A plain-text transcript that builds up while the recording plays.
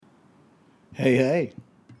Hey, hey.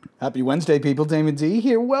 Happy Wednesday, people. Damon D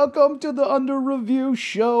here. Welcome to the Under Review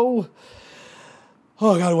Show.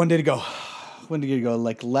 Oh, God, one day to go. One day to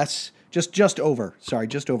go. Just over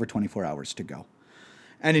 24 hours to go.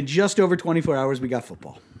 And in just over 24 hours, we got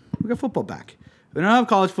football. We got football back. We don't have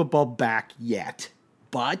college football back yet.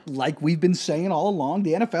 But like we've been saying all along,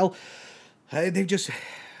 the NFL, hey, they've just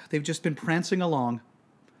been prancing along,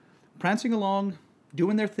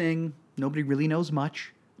 doing their thing. Nobody really knows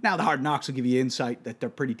much. Now the Hard Knocks will give you insight that they're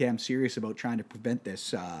pretty damn serious about trying to prevent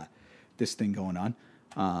this thing going on.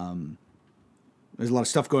 There's a lot of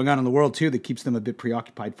stuff going on in the world too that keeps them a bit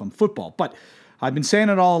preoccupied from football. But I've been saying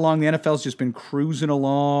it all along. The NFL's just been cruising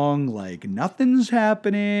along like nothing's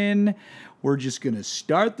happening. We're just gonna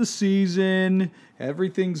start the season.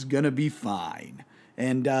 Everything's gonna be fine.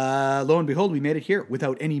 And lo and behold, we made it here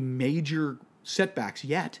without any major setbacks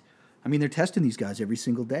yet. I mean, they're testing these guys every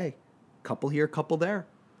single day. Couple here, couple there.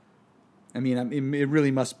 I mean, it really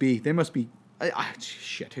must be. They must be.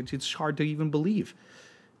 Shit, it's hard to even believe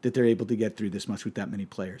that they're able to get through this much with that many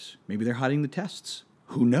players. Maybe they're hiding the tests.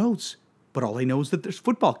 Who knows? But all I know is that there's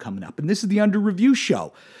football coming up, and this is the Under Review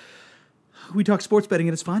Show. We talk sports betting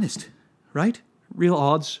at its finest, right? Real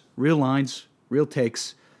odds, real lines, real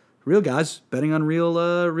takes, real guys betting on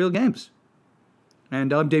real games.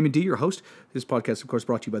 And I'm Damon D, your host. This podcast, of course,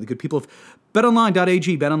 brought to you by the good people of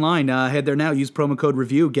betonline.ag. BetOnline, head there now. Use promo code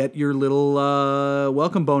REVIEW. Get your little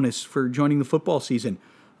welcome bonus for joining the football season.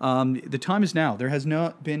 The time is now. There has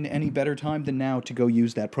not been any better time than now to go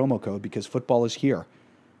use that promo code because football is here.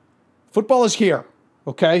 Football is here,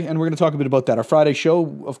 okay? And we're going to talk a bit about that. Our Friday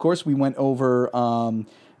show, of course, we went over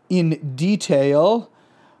in detail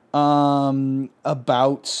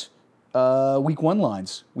about week one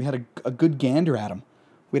lines. We had a good gander at them.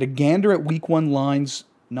 We had a gander at week one lines.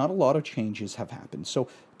 Not a lot of changes have happened. So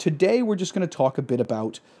today we're just going to talk a bit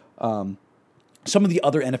about some of the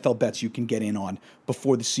other NFL bets you can get in on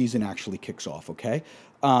before the season actually kicks off, okay?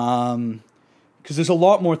 Because there's a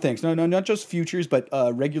lot more things. No, not just futures, but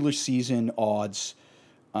regular season odds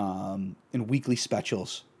and weekly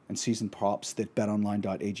specials and season props that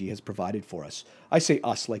betonline.ag has provided for us. I say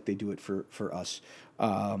us like they do it for us.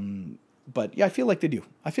 But yeah, I feel like they do.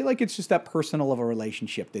 I feel like it's just that personal of a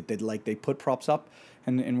relationship that they put props up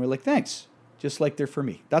and we're like, thanks. Just like they're for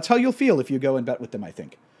me. That's how you'll feel if you go and bet with them, I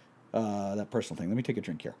think. That personal thing. Let me take a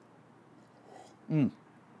drink here.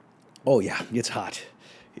 Oh yeah, it's hot.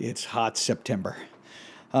 It's hot September.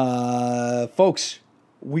 Folks,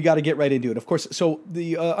 we got to get right into it. Of course, so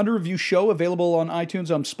the Under Review Show available on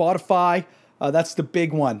iTunes, on Spotify. That's the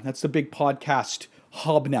big one. That's the big podcast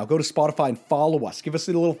hub now. Go to Spotify and follow us. Give us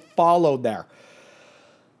a little follow there.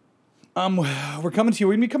 We're coming to you.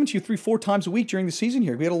 We're going to be coming to you 3-4 times a week during the season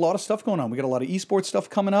here. We got a lot of stuff going on. We got a lot of esports stuff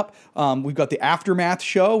coming up. We've got the Aftermath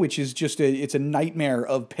show, which is just it's a nightmare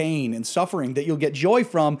of pain and suffering that you'll get joy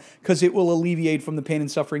from because it will alleviate from the pain and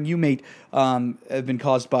suffering you may have been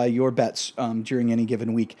caused by your bets during any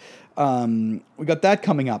given week. We got that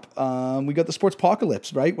coming up. We got the Sports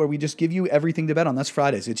Apocalypse, right, where we just give you everything to bet on. That's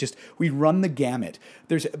Fridays. It's just we run the gamut.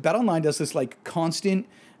 BetOnline does this like constant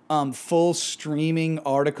full streaming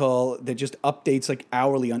article that just updates like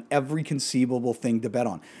hourly on every conceivable thing to bet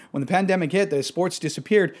on. When the pandemic hit, the sports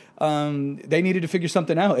disappeared. They needed to figure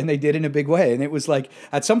something out, and they did in a big way. And it was like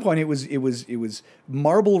at some point it was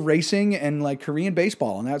marble racing and like Korean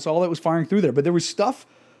baseball, and that's all that was firing through there. But there was stuff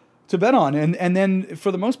to bet on, and then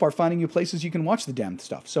for the most part finding you places you can watch the damn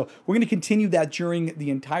stuff. So we're going to continue that during the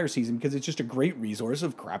entire season because it's just a great resource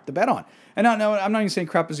of crap to bet on. And I'm not even saying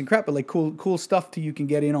crap isn't crap, but like cool stuff you can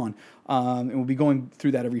get in on. And we'll be going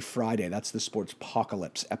through that every Friday. That's the Sports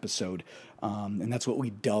Apocalypse episode. And that's what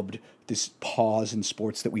we dubbed this pause in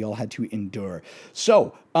sports that we all had to endure.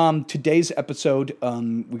 So today's episode,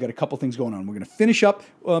 we got a couple things going on. We're going to finish up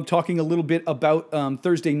talking a little bit about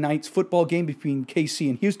Thursday night's football game between KC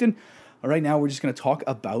and Houston. Right now, we're just going to talk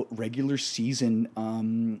about regular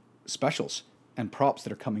season specials and props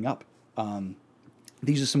that are coming up.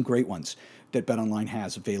 These are some great ones that BetOnline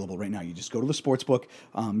has available right now. You just go to the sportsbook,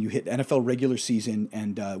 you hit NFL regular season,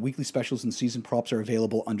 and weekly specials and season props are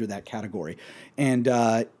available under that category. And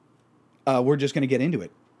we're just going to get into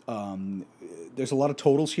it. There's a lot of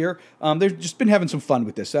totals here. They've just been having some fun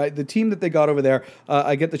with this. The team that they got over there,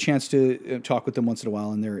 I get the chance to talk with them once in a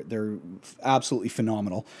while, and they're absolutely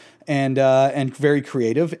phenomenal and very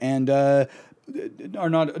creative and are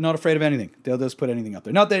not afraid of anything. They'll just put anything up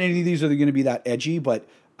there. Not that any of these are going to be that edgy, but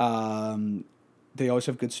they always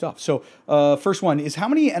have good stuff. So first one is how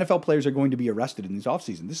many NFL players are going to be arrested in this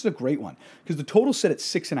offseason? This is a great one because the total's set at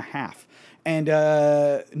 6.5, and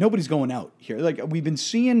nobody's going out here. Like we've been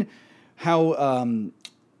seeing how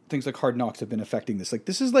things like Hard Knocks have been affecting this. Like,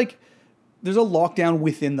 this is like, there's a lockdown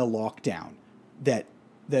within the lockdown that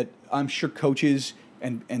I'm sure coaches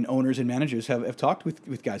and owners and managers have talked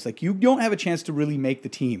with guys. Like, you don't have a chance to really make the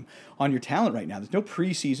team on your talent right now. There's no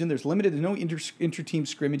preseason. There's no inter-team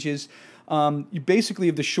scrimmages. You basically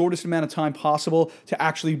have the shortest amount of time possible to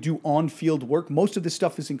actually do on-field work. Most of this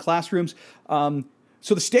stuff is in classrooms.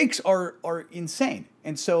 So the stakes are insane.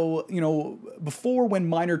 And so, before, when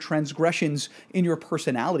minor transgressions in your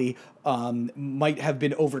personality might have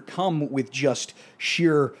been overcome with just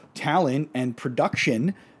sheer talent and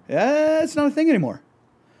production, it's not a thing anymore.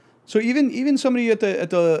 So even somebody at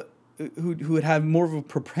the who would have more of a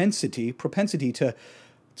propensity to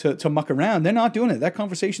muck around, they're not doing it. That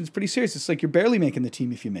conversation is pretty serious. It's like, you're barely making the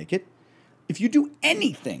team if you make it. If you do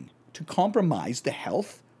anything to compromise the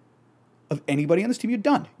health of anybody on this team, you're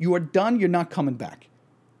done. You are done. You're not coming back.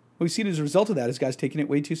 What we see as a result of that is guys taking it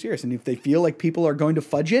way too serious. And if they feel like people are going to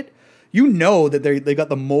fudge it, that they got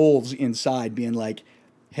the moles inside being like,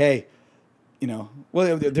 hey,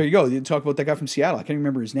 well, there you go. You talk about that guy from Seattle. I can't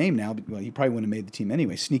remember his name now, but he probably wouldn't have made the team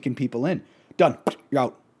anyway. Sneaking people in. Done. You're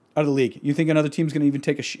out of the league. You think another team's going to even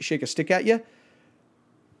shake a stick at you?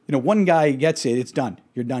 One guy gets it. It's done.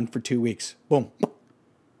 You're done for 2 weeks. Boom.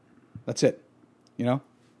 That's it.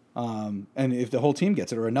 And if the whole team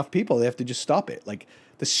gets it, or enough people, they have to just stop it. Like,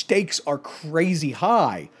 the stakes are crazy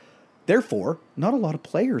high. Therefore, not a lot of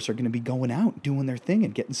players are going to be going out, doing their thing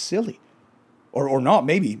and getting silly. Or not,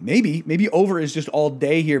 maybe over is just all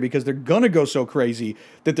day here because they're going to go so crazy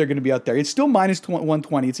that they're going to be out there. It's still minus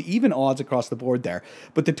 120. It's even odds across the board there.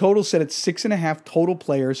 But the total set at 6.5 total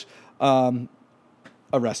players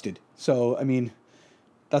arrested. So,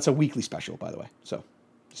 that's a weekly special, by the way. So,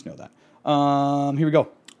 just know that. Here we go.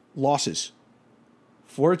 Losses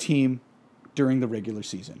for a team during the regular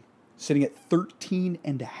season, sitting at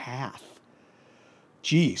 13.5.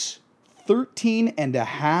 Jeez,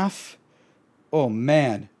 13.5. Oh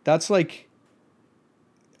man, that's an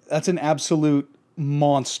absolute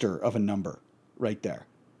monster of a number right there.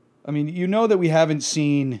 That we haven't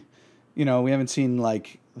seen,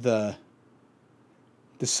 like the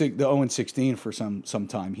 0-16 for some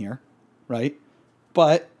time here, right?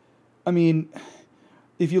 But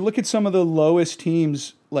if you look at some of the lowest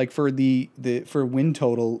teams, like for for win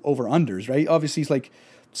total over unders, right? Obviously, it's like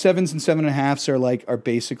 7s and 7.5s are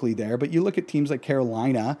basically there. But you look at teams like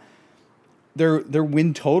Carolina, their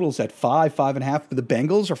win totals at 5.5. The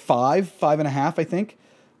Bengals are 5.5, I think,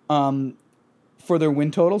 for their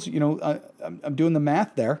win totals. I'm doing the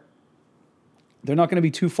math there. They're not going to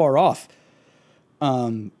be too far off.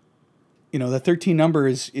 The 13 number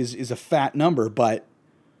is a fat number, but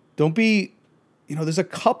don't be. There's a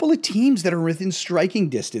couple of teams that are within striking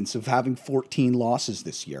distance of having 14 losses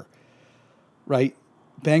this year, right?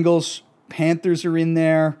 Bengals, Panthers are in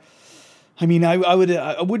there. I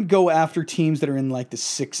wouldn't go after teams that are in like the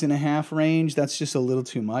 6.5 range. That's just a little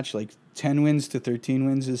too much. Like 10 wins to 13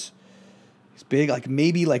 wins is big. Like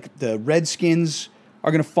maybe like the Redskins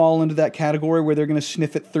are going to fall into that category where they're going to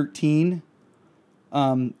sniff at 13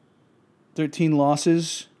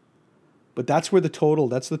 losses. But that's the total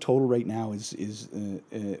right now is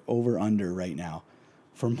over under right now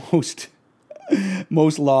for most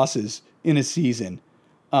losses in a season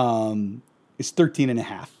is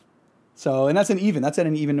 13.5. So, and that's at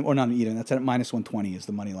an even, or not an even, that's at minus 120 is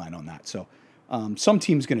the money line on that. So some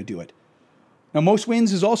team's going to do it. Now, most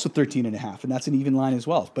wins is also 13.5, and that's an even line as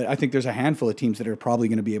well. But I think there's a handful of teams that are probably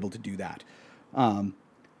going to be able to do that.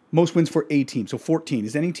 Most wins for a team, so 14.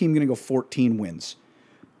 Is any team going to go 14 wins?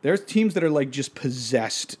 There's teams that are like just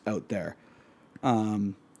possessed out there. I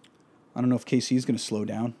don't know if KC is going to slow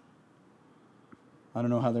down. I don't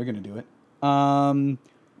know how they're going to do it.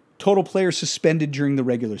 Total players suspended during the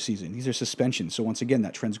regular season. These are suspensions. So once again,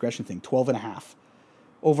 that transgression thing, 12.5.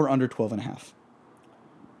 Over under 12.5.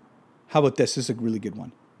 How about this? This is a really good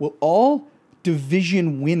one. Will all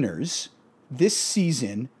division winners this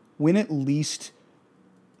season win at least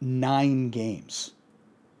 9 games?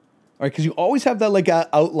 All right, because you always have that like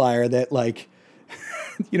outlier that like,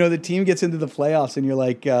 the team gets into the playoffs and you're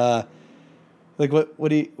like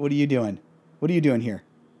what are you doing? What are you doing here?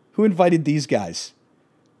 Who invited these guys?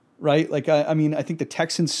 Right? Like I think the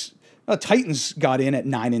Titans got in at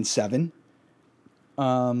 9-7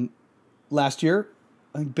 last year.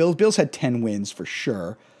 I think Bills had 10 wins for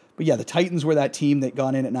sure. But yeah, the Titans were that team that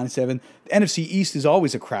got in at 9-7. The NFC East is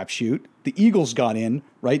always a crapshoot. The Eagles got in,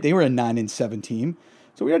 right? They were a 9-7 team.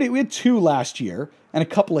 So we had 2 last year and a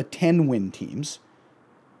couple of 10-win teams.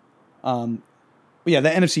 But yeah, the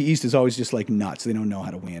NFC East is always just like nuts. They don't know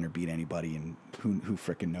how to win or beat anybody, and who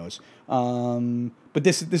frickin' knows. But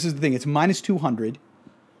this is the thing. It's minus 200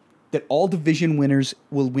 that all division winners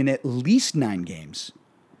will win at least 9 games.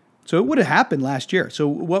 So it would have happened last year. So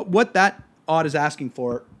what that odd is asking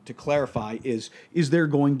for, to clarify, is there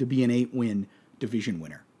going to be an 8-win division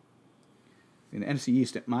winner? In the NFC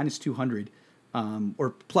East at minus 200,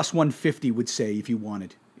 or plus 150 would say if you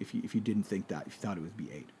wanted, if you didn't think that, if you thought it would be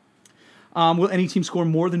 8. Will any team score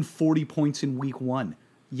more than 40 points in week 1?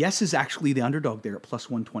 Yes is actually the underdog there at plus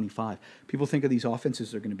 125. People think of these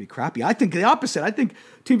offenses are going to be crappy. I think the opposite. I think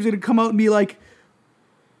teams are going to come out and be like,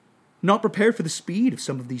 not prepared for the speed of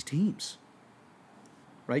some of these teams.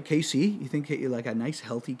 Right? KC, you think like a nice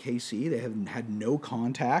healthy KC. They haven't had no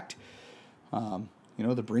contact.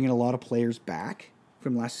 They're bringing a lot of players back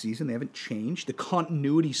from last season. They haven't changed. The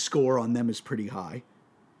continuity score on them is pretty high.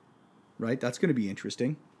 Right? That's going to be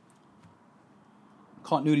interesting.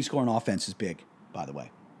 Continuity score on offense is big, by the way.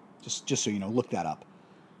 Just so you know, look that up.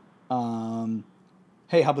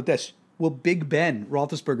 Hey, how about this? Will Big Ben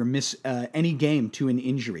Roethlisberger miss any game to an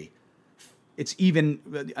injury? It's even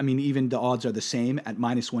the odds are the same at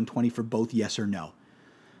minus 120 for both yes or no.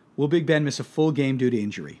 Will Big Ben miss a full game due to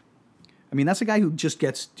injury? I mean, that's a guy who just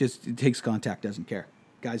takes contact, doesn't care.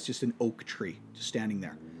 Guy's just an oak tree, just standing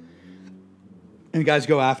there. And guys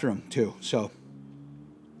go after him too. So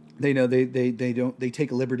they know they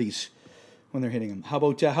take liberties when they're hitting him. How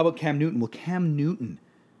about Cam Newton? Will Cam Newton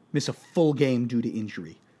miss a full game due to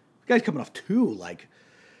injury? The guy's coming off two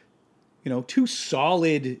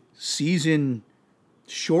solid season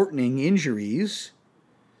shortening injuries.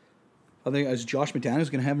 I think as Josh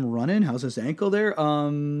McDaniels going to have him running. How's his ankle there?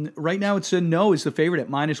 Right now it's a no is the favorite at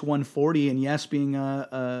minus 140, and yes being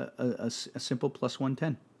a simple plus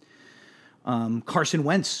 110. Carson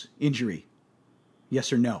Wentz injury,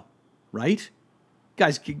 yes or no, right?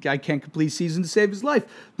 Guy can't complete season to save his life.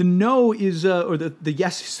 The no is, the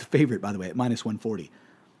yes is the favorite, by the way, at minus 140.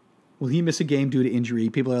 Will he miss a game due to injury?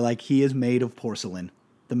 People are like, he is made of porcelain.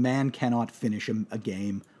 The man cannot finish a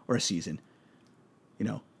game or a season.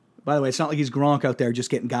 By the way, it's not like he's Gronk out there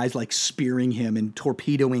just getting guys like spearing him and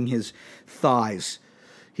torpedoing his thighs.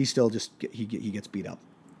 He still he gets beat up.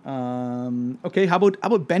 Okay, how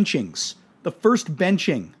about benchings? The first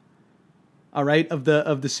benching. All right, of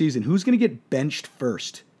the season. Who's going to get benched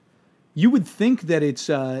first? You would think that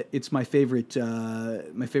it's my favorite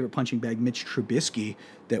punching bag, Mitch Trubisky,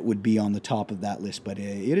 that would be on the top of that list, but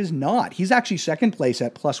it is not. He's actually second place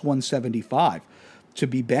at plus 175 to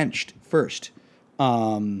be benched first.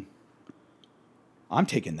 I'm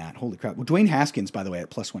taking that. Holy crap! Well, Dwayne Haskins, by the way, at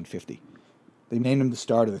plus 150. They named him the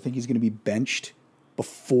starter. I think he's going to be benched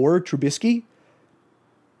before Trubisky.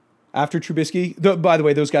 After Trubisky, by the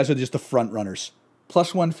way, those guys are just the front runners.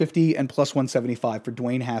 Plus 150 and plus 175 for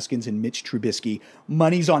Dwayne Haskins and Mitch Trubisky.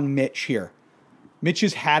 Money's on Mitch here. Mitch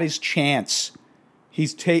has had his chance.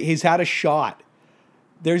 He's had a shot.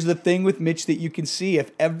 There's the thing with Mitch that you can see.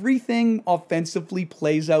 If everything offensively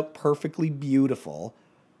plays out perfectly beautiful,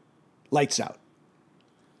 lights out.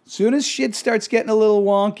 Soon as shit starts getting a little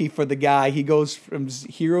wonky for the guy, he goes from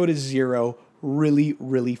hero to zero really,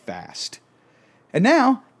 really fast. And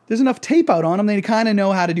now there's enough tape out on him, they kind of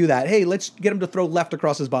know how to do that. Hey, let's get him to throw left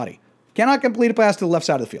across his body. Cannot complete a pass to the left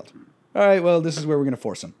side of the field. All right, well, this is where we're going to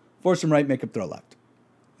force him. Force him right, make him throw left.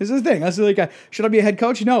 This is the thing. That's like, should I be a head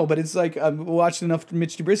coach? No, but it's like I've watched enough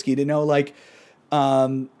Mitch Trubisky to know,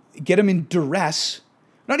 get him in duress.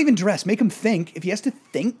 Not even duress. Make him think. If he has to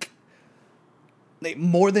think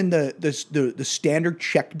more than the standard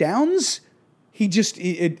check downs, it's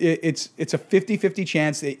a 50-50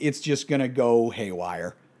 chance that it's just going to go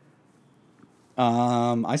haywire.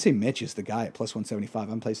 I say Mitch is the guy at plus 175.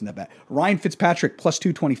 I'm placing that bet. Ryan Fitzpatrick, plus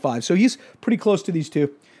 225. So he's pretty close to these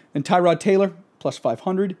two. And Tyrod Taylor, plus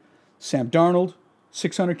 500. Sam Darnold,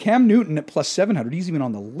 600. Cam Newton at plus 700. He's even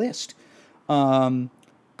on the list. Gardner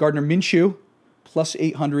Minshew, plus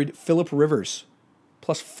 800. Phillip Rivers,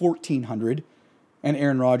 plus 1,400. And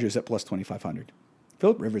Aaron Rodgers at plus 2,500.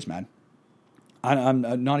 Phillip Rivers, man.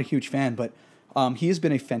 I'm not a huge fan, but he has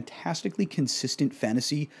been a fantastically consistent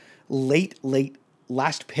fantasy late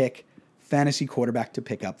last pick fantasy quarterback to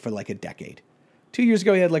pick up for like a decade. 2 years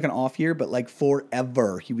ago, he had like an off year, but like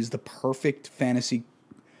forever, he was the perfect fantasy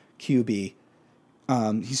QB.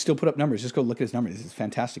 He's still put up numbers. Just go look at his numbers. It's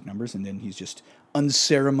fantastic numbers, and then he's just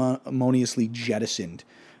unceremoniously jettisoned.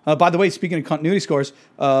 By the way, speaking of continuity scores,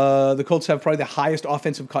 the Colts have probably the highest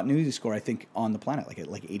offensive continuity score, I think, on the planet, like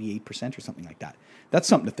 88% or something like that. That's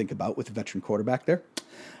something to think about with a veteran quarterback there.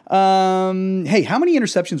 Hey, how many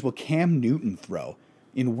interceptions will Cam Newton throw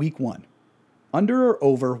in week 1? Under or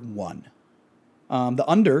over 1? The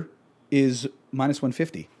under is minus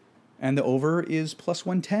 150, and the over is plus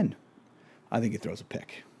 110. I think he throws a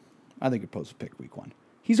pick. I think he throws a pick week 1.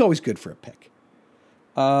 He's always good for a pick.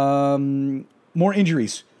 More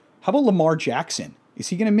injuries. How about Lamar Jackson? Is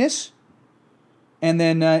he going to miss? And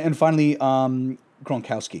then, and finally,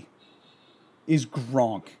 Gronkowski. Is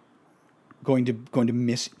Gronk going to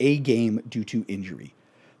miss a game due to injury?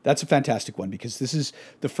 That's a fantastic one because this is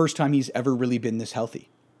the first time he's ever really been this healthy.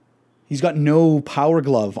 He's got no power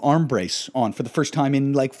glove arm brace on for the first time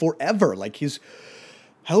in like forever. Like his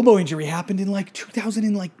elbow injury happened in like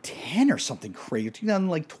 2010 or something crazy,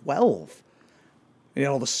 2012. He had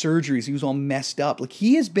all the surgeries. He was all messed up. Like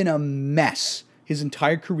he has been a mess his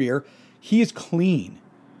entire career. He is clean.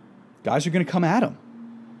 Guys are going to come at him.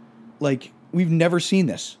 Like we've never seen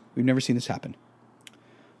this. We've never seen this happen.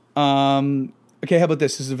 Okay, how about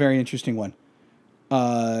this? This is a very interesting one.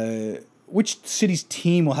 Which city's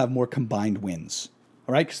team will have more combined wins?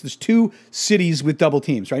 All right, because there's two cities with double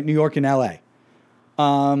teams, right? New York and LA.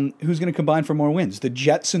 Who's going to combine for more wins? The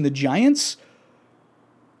Jets and the Giants,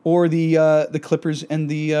 or the Clippers and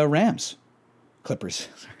the Rams? Clippers,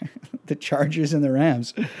 the Chargers and the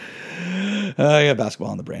Rams. I got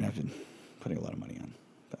basketball on the brain. I've been putting a lot of money on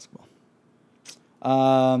basketball.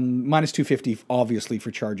 Minus 250, obviously, for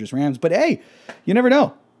Chargers Rams. But hey, you never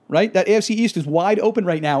know, right? That AFC East is wide open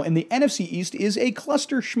right now, and the NFC East is a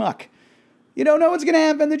cluster schmuck. You don't know what's going to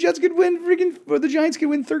happen. The Jets could win or the Giants could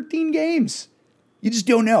win 13 games. You just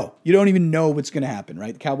don't know. You don't even know what's going to happen,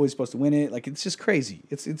 right? The Cowboys are supposed to win it. Like, it's just crazy.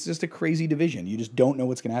 It's just a crazy division. You just don't know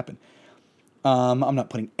what's going to happen. I'm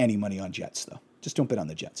not putting any money on Jets, though. Just don't bet on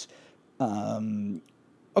the Jets.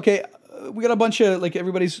 Okay, we got a bunch of, like,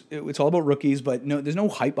 it's all about rookies, but no, there's no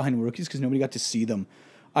hype behind rookies because nobody got to see them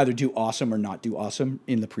either do awesome or not do awesome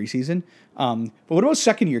in the preseason. But what about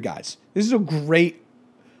second-year guys? This is a great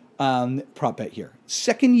prop bet here.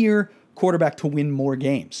 Second-year quarterback to win more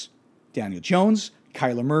games. Daniel Jones,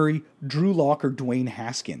 Kyler Murray, Drew Lock, or Dwayne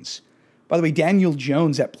Haskins. By the way, Daniel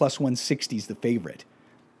Jones at plus 160 is the favorite,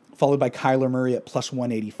 followed by Kyler Murray at plus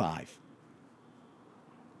 185.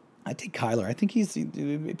 I take Kyler. I think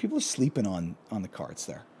people are sleeping on the cards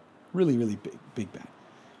there. Really, really big bet.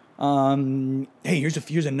 Hey,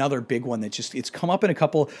 here's another big one that it's come up in a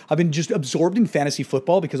couple. I've been just absorbed in fantasy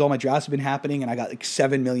football because all my drafts have been happening, and I got like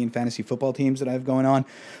 7 million fantasy football teams that I have going on.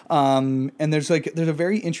 And there's a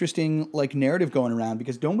very interesting like narrative going around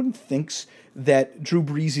because no one thinks that Drew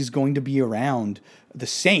Brees is going to be around the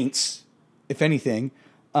Saints, if anything.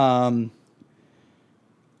 The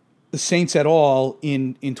Saints at all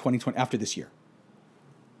in 2020 after this year.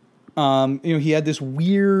 He had this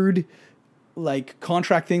weird like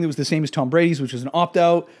contract thing that was the same as Tom Brady's, which was an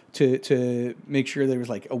opt-out to make sure there was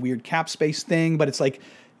like a weird cap space thing. But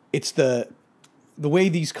it's the way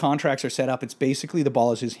these contracts are set up. It's basically the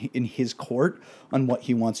ball is in his court on what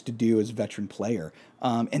he wants to do as a veteran player.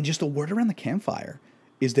 And just a word around the campfire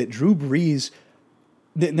is that Drew Brees.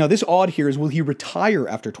 Now this odd here is, will he retire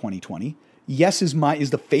after 2020? Yes is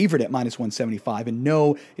the favorite at minus 175, and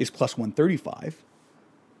no is plus 135.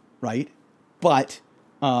 Right, but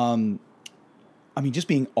just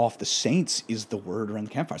being off the Saints is the word around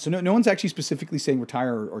the campfire. So no one's actually specifically saying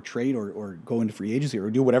retire or trade or go into free agency or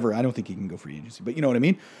do whatever. I don't think he can go free agency, but you know what I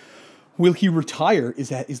mean? Will he retire is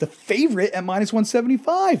the favorite at minus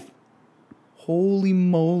 175. Holy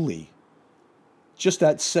moly. Just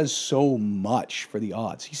that says so much for the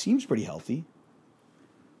odds. He seems pretty healthy.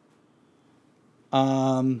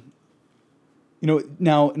 Now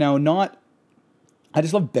not... I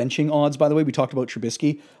just love benching odds, by the way. We talked about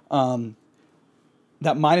Trubisky.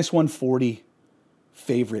 That minus 140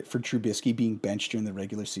 favorite for Trubisky being benched during the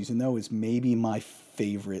regular season, though, is maybe my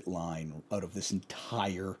favorite line out of this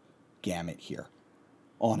entire gamut here,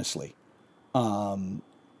 honestly. I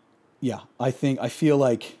feel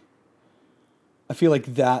like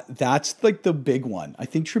that's like the big one. I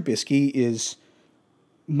think Trubisky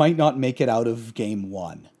might not make it out of game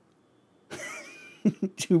one.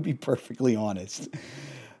 To be perfectly honest.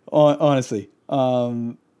 Honestly.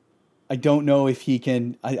 I don't know if he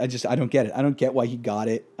can. I don't get it. I don't get why he got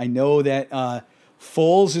it. I know that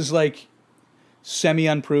Foles is like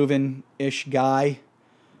semi-unproven-ish guy.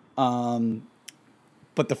 But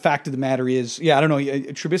the fact of the matter is, I don't know.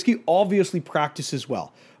 Trubisky obviously practices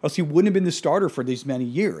well. Or else he wouldn't have been the starter for these many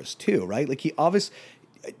years, too, right? Like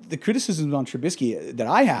the criticisms on Trubisky that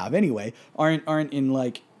I have anyway aren't in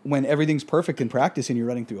like when everything's perfect in practice and you're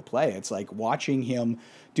running through a play. It's like watching him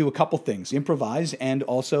do a couple things, improvise, and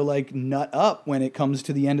also like nut up when it comes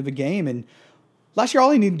to the end of a game. And last year, all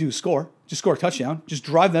he needed to do is score. Just score a touchdown. Just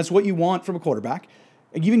drive. That's what you want from a quarterback.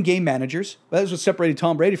 Like even game managers, that was what separated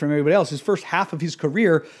Tom Brady from everybody else. His first half of his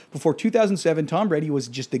career before 2007, Tom Brady was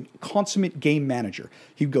just the consummate game manager.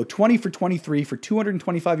 He'd go 20 for 23 for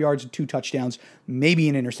 225 yards and 2 touchdowns, maybe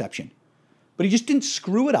an interception. But he just didn't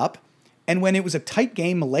screw it up. And when it was a tight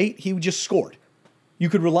game late, he just scored. You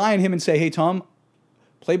could rely on him and say, hey, Tom,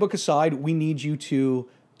 playbook aside, we need you to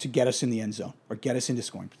get us in the end zone or get us into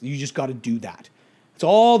scoring. You just got to do that. It's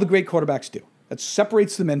all the great quarterbacks do. That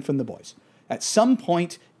separates the men from the boys. At some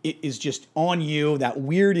point, it is just on you, that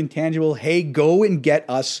weird intangible, hey, go and get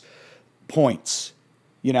us points,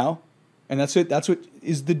 you know? And that's it. That's what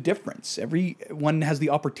is the difference. Everyone has the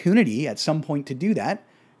opportunity at some point to do that,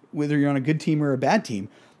 whether you're on a good team or a bad team.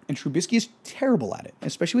 And Trubisky is terrible at it,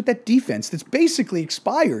 especially with that defense that's basically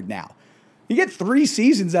expired now. You get 3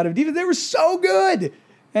 seasons out of defense. They were so good.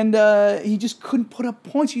 And he just couldn't put up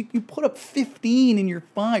points. You put up 15 and you're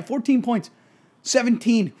fine. 14 points.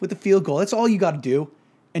 17 with the field goal. That's all you got to do.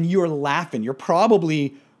 And you're laughing. You're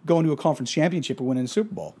probably going to a conference championship or winning a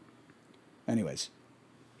Super Bowl. Anyways,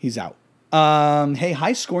 he's out. Hey,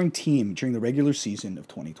 high-scoring team during the regular season of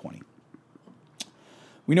 2020.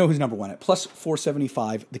 We know who's number one at plus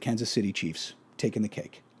 475, the Kansas City Chiefs, taking the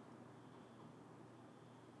cake.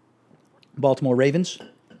 Baltimore Ravens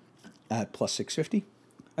at plus 650.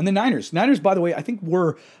 And the Niners. Niners, by the way, I think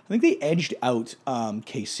they edged out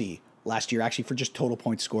KC last year, actually, for just total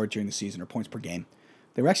points scored during the season or points per game.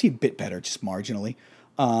 They were actually a bit better, just marginally.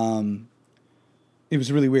 It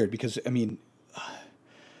was really weird because, I mean,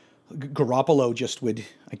 Garoppolo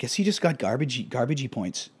I guess he just got garbagey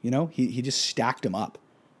points, you know? He just stacked them up.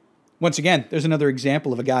 Once again, there's another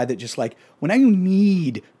example of a guy that just like, when I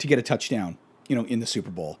need to get a touchdown, you know, in the Super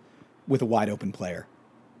Bowl with a wide open player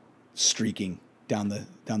streaking down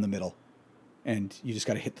the middle, and you just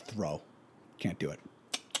got to hit the throw. Can't do it.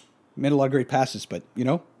 Made a lot of great passes, but, you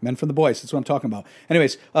know, men from the boys. That's what I'm talking about.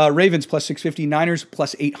 Anyways, Ravens plus 650, Niners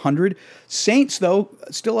plus 800. Saints, though,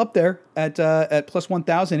 still up there at plus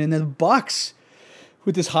 1,000. And then the Bucks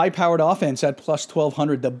with this high-powered offense at plus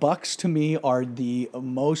 1,200. The Bucks, to me, are the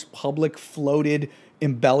most public, floated,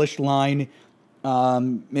 embellished line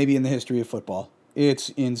maybe in the history of football. It's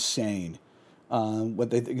insane. What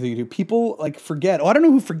they do. People like forget. Oh, I don't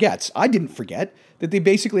know who forgets. I didn't forget that they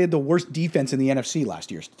basically had the worst defense in the NFC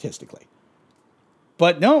last year statistically.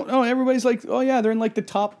 But no, everybody's like, oh yeah, they're in like the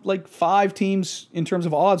top like 5 teams in terms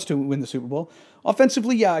of odds to win the Super Bowl.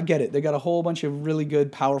 Offensively, yeah, I get it. They got a whole bunch of really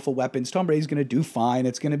good, powerful weapons. Tom Brady's going to do fine.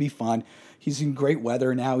 It's going to be fun. He's in great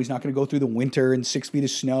weather now. He's not going to go through the winter and 6 feet of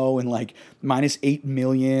snow and like minus 8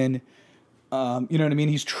 million. You know what I mean?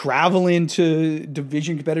 He's traveling to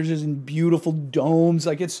division competitors in beautiful domes.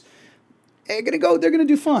 Like they're going to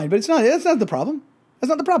do fine, but that's not the problem. That's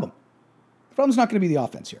not the problem. The problem's not going to be the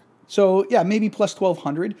offense here. So yeah, maybe plus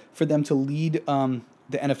 1,200 for them to lead the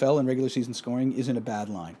NFL in regular season scoring isn't a bad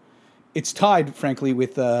line. It's tied, frankly,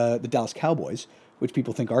 with the Dallas Cowboys, which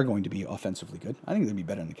people think are going to be offensively good. I think they'd be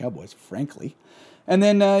better than the Cowboys, frankly. And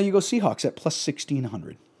then you go Seahawks at plus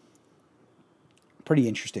 1,600. Pretty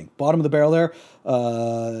interesting. Bottom of the barrel there,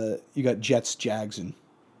 you got Jets, Jags,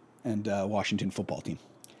 and Washington football team.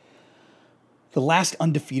 The last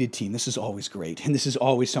undefeated team, this is always great, and this is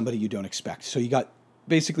always somebody you don't expect. So you got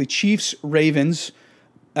basically Chiefs, Ravens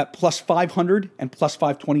at plus 500 and plus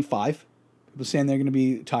 525. People saying they're going to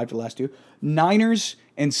be tied for the last 2. Niners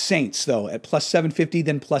and Saints, though, at plus 750,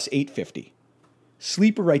 then plus 850.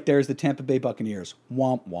 Sleeper right there is the Tampa Bay Buccaneers.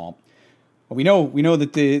 Womp, womp. Well, we know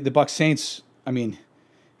that the Bucs Saints, I mean,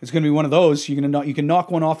 it's going to be one of those. You can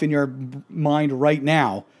knock one off in your mind right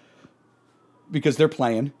now because they're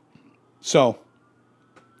playing. So,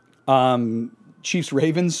 Chiefs,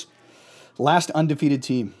 Ravens, last undefeated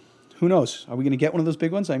team. Who knows? Are we going to get one of those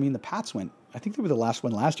big ones? I mean, the Pats went. I think they were the last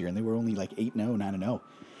one last year, and they were only like 8-0, 9-0.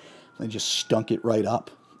 They just stunk it right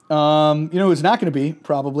up. You know, it's not going to be,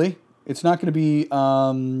 probably. It's not going to be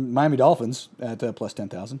Miami Dolphins at plus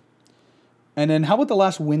 10,000. And then how about the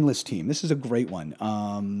last winless team? This is a great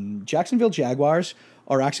one. Jacksonville Jaguars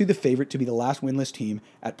are actually the favorite to be the last winless team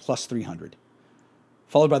at plus 300.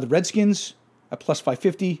 Followed by the Redskins at plus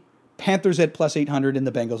 550, Panthers at plus 800, and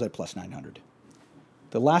the Bengals at plus 900.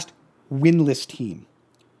 The last winless team.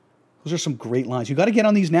 Those are some great lines. You got to get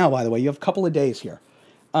on these now, by the way. You have a couple of days here.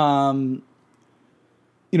 You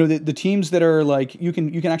know, the teams that are like, you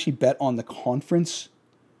can actually bet on the conference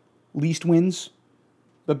least wins.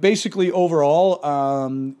 But basically, overall,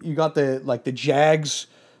 you got the Jags,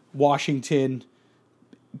 Washington,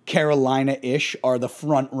 Carolina-ish are the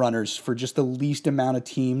front runners for just the least amount of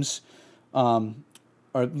teams, or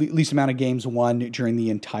least amount of games won during the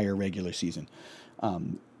entire regular season.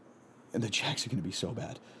 And the Jags are going to be so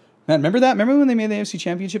bad. Man, remember that? Remember when they made the AFC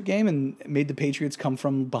Championship game and made the Patriots come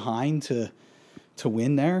from behind to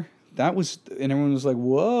win there? That was, and everyone was like,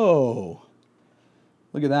 whoa.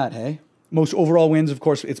 Look at that, hey? Most overall wins, of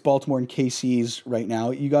course, it's Baltimore and KC's right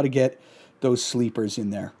now. You got to get those sleepers in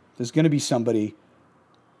there. There's going to be somebody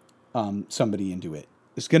into it.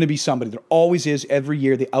 There's going to be somebody. There always is every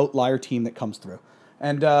year, the outlier team that comes through.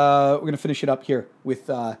 And we're going to finish it up here with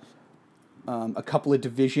a couple of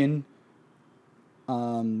division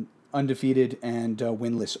undefeated and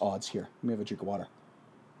winless odds here. Let me have a drink of water.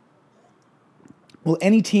 Will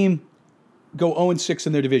any team go 0-6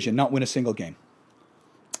 in their division, not win a single game?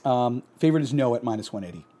 Favorite is no at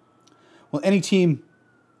 -180. Will any team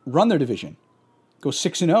run their division, go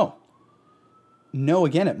 6-0? No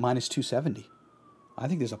again at -270. I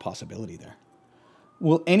think there's a possibility there.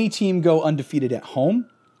 Will any team go undefeated at home?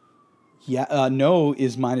 Yeah, no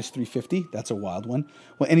is -350. That's a wild one.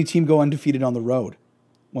 Will any team go undefeated on the road?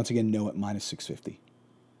 Once again, no at -650.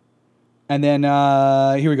 And then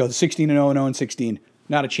here we go, the 16-0 and 0-16.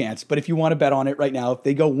 Not a chance. But if you want to bet on it right now, if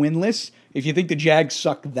they go winless, if you think the Jags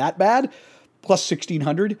suck that bad, plus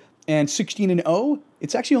 1,600 and 16-0,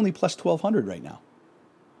 it's actually only plus 1,200 right now.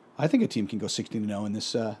 I think a team can go 16-0 in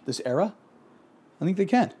this era. I think they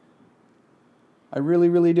can. I really,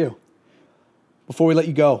 really do. Before we let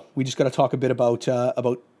you go, we just got to talk a bit about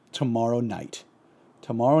tomorrow night.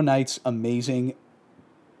 Tomorrow night's amazing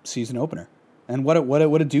season opener, and what a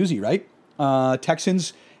doozy, right?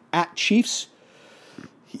 Texans at Chiefs.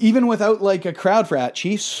 Even without like a crowd for at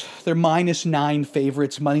Chiefs, they're -9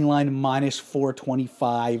 favorites, money line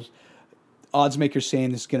 -425. Odds makers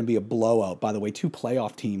saying this is going to be a blowout. By the way, two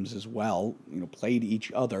playoff teams as well, played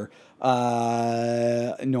each other.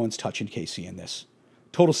 No one's touching KC in this.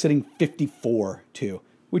 Total sitting 54 too,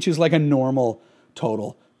 which is like a normal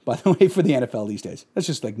total, by the way, for the NFL these days. That's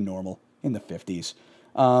just like normal in the 50s.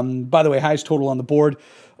 By the way, highest total on the board.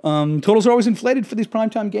 Totals are always inflated for these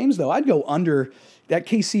primetime games, though. I'd go under. That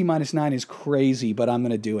KC -9 is crazy, but I'm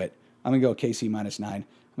going to do it. I'm going to go KC -9. I'm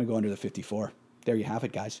going to go under the 54. There you have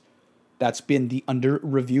it, guys. That's been the Under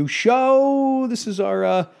Review Show. This is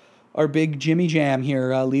our big Jimmy Jam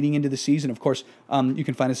here leading into the season. Of course, you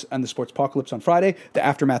can find us on the Sports Apocalypse on Friday, the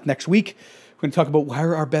Aftermath next week. We're going to talk about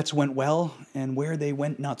where our bets went well and where they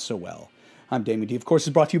went not so well. I'm Damien D. Of course,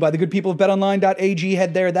 it's brought to you by the good people of betonline.ag.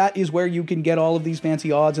 Head there. That is where you can get all of these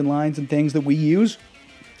fancy odds and lines and things that we use.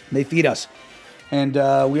 They feed us. And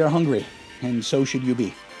we are hungry. And so should you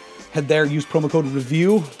be. Head there. Use promo code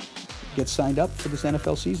REVIEW. Get signed up for this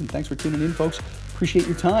NFL season. Thanks for tuning in, folks. Appreciate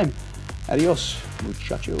your time. Adios,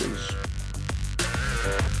 muchachos.